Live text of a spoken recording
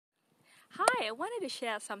Hi, I wanted to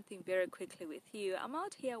share something very quickly with you. I'm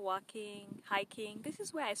out here walking, hiking. This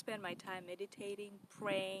is where I spend my time meditating,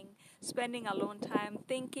 praying, spending alone time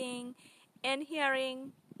thinking, and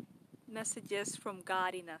hearing messages from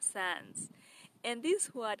God in a sense. And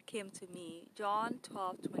this word came to me, John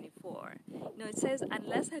 12:24. It says,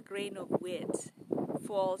 unless a grain of wheat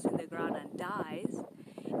falls in the ground and dies,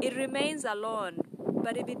 it remains alone.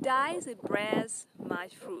 But if it dies, it bears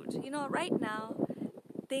much fruit. Right now,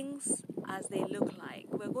 things as they look like.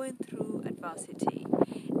 We're going through adversity.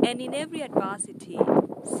 And in every adversity,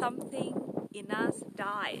 something in us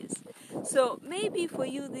dies. So maybe for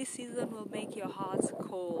you, this season will make your hearts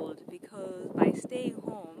cold because by staying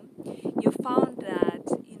home, you found that,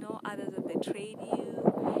 others have betrayed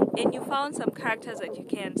you and you found some characters that you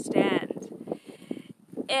can't stand.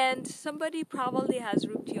 And somebody probably has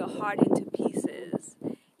ripped your heart into pieces.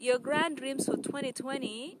 Your grand dreams for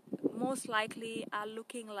 2020 most likely are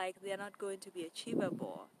looking like they're not going to be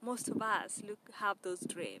achievable. Most of us have those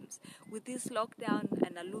dreams. With this lockdown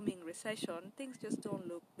and a looming recession, things just don't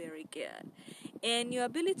look very good. And your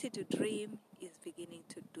ability to dream is beginning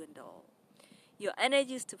to dwindle. Your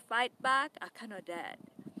energies to fight back are kind of dead.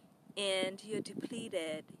 And you're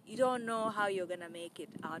depleted. You don't know how you're going to make it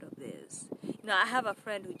out of this. I have a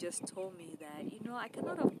friend who just told me that, I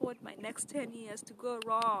cannot afford my next 10 years to go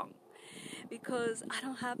wrong because I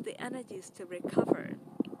don't have the energies to recover.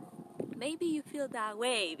 Maybe you feel that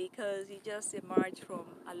way because you just emerged from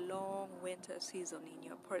a long winter season in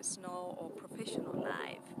your personal or professional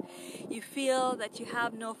life. You feel that you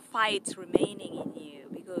have no fight remaining in you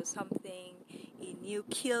because something in you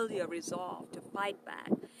killed your resolve to fight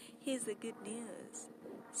back. Here's the good news.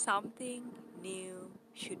 Something new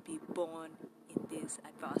should be born in this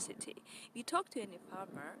adversity. If you talk to any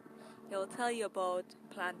farmer, they'll tell you about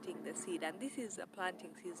planting the seed, and this is a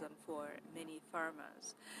planting season for many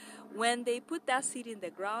farmers. When they put that seed in the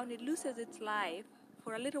ground, it loses its life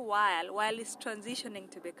for a little while it's transitioning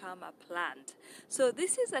to become a plant. So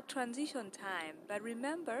this is a transition time, but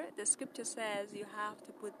remember, the scripture says you have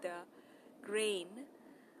to put the grain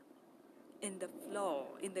in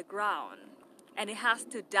the ground, and it has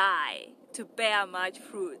to die to bear much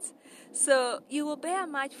fruit. So you will bear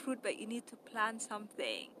much fruit, but you need to plant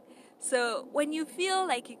something. So when you feel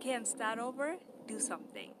like you can't start over, do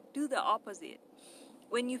something. Do the opposite.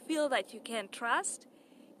 When you feel that you can't trust,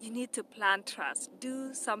 you need to plant trust.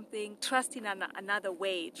 Do something, trust in another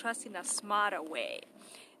way, trust in a smarter way.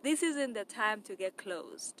 This isn't the time to get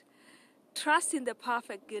closed. Trust in the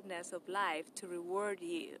perfect goodness of life to reward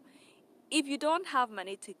you. If you don't have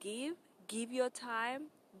money to give your time,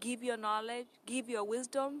 give your knowledge, give your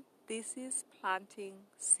wisdom. This is planting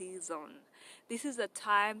season. This is a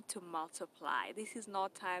time to multiply. This is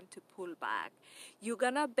not time to pull back. You're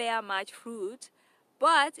going to bear much fruit,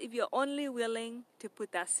 but if you're only willing to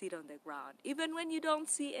put that seed on the ground, even when you don't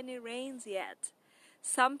see any rains yet,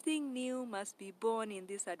 something new must be born in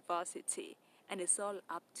this adversity, and it's all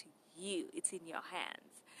up to you. It's in your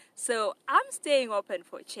hands. So I'm staying open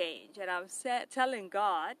for change, and I'm telling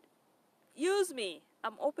God, use me.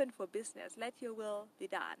 I'm open for business. Let your will be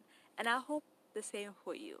done. And I hope the same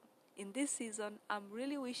for you. In this season, I'm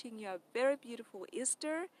really wishing you a very beautiful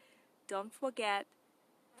Easter. Don't forget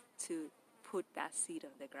to put that seed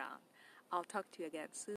on the ground. I'll talk to you again soon.